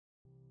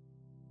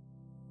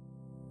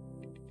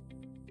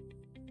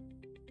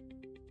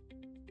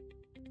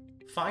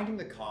Finding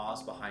the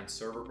cause behind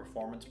server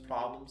performance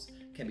problems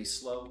can be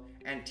slow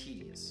and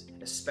tedious,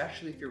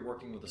 especially if you're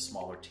working with a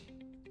smaller team.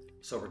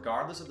 So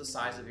regardless of the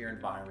size of your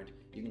environment,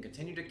 you can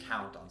continue to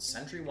count on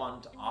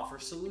SentryOne to offer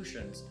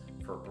solutions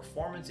for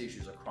performance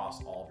issues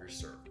across all of your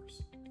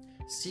servers.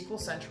 SQL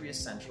Sentry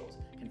Essentials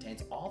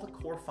contains all the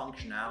core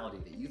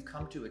functionality that you've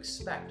come to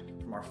expect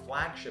from our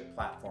flagship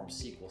platform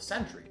SQL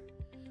Sentry,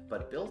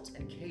 but built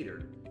and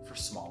catered for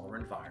smaller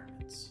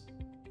environments.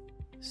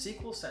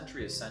 SQL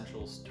Sentry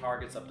Essentials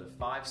targets up to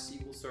 5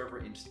 SQL Server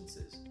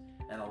instances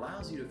and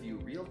allows you to view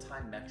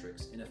real-time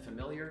metrics in a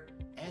familiar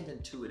and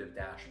intuitive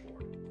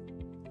dashboard.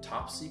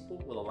 Top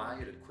SQL will allow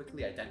you to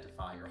quickly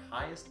identify your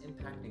highest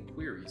impacting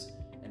queries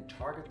and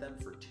target them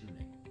for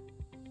tuning.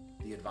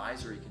 The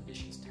Advisory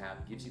Conditions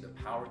tab gives you the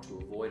power to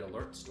avoid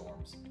alert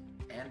storms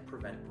and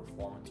prevent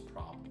performance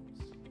problems.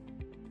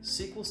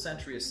 SQL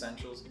Sentry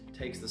Essentials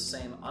takes the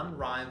same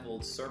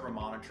unrivaled server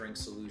monitoring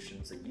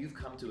solutions that you've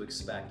come to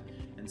expect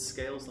and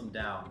scales them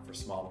down for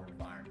smaller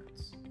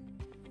environments.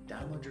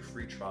 Download your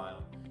free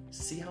trial,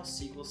 see how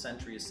SQL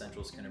Sentry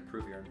Essentials can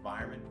improve your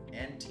environment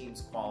and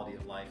team's quality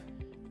of life,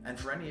 and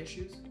for any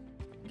issues,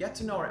 get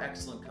to know our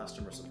excellent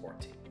customer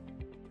support team.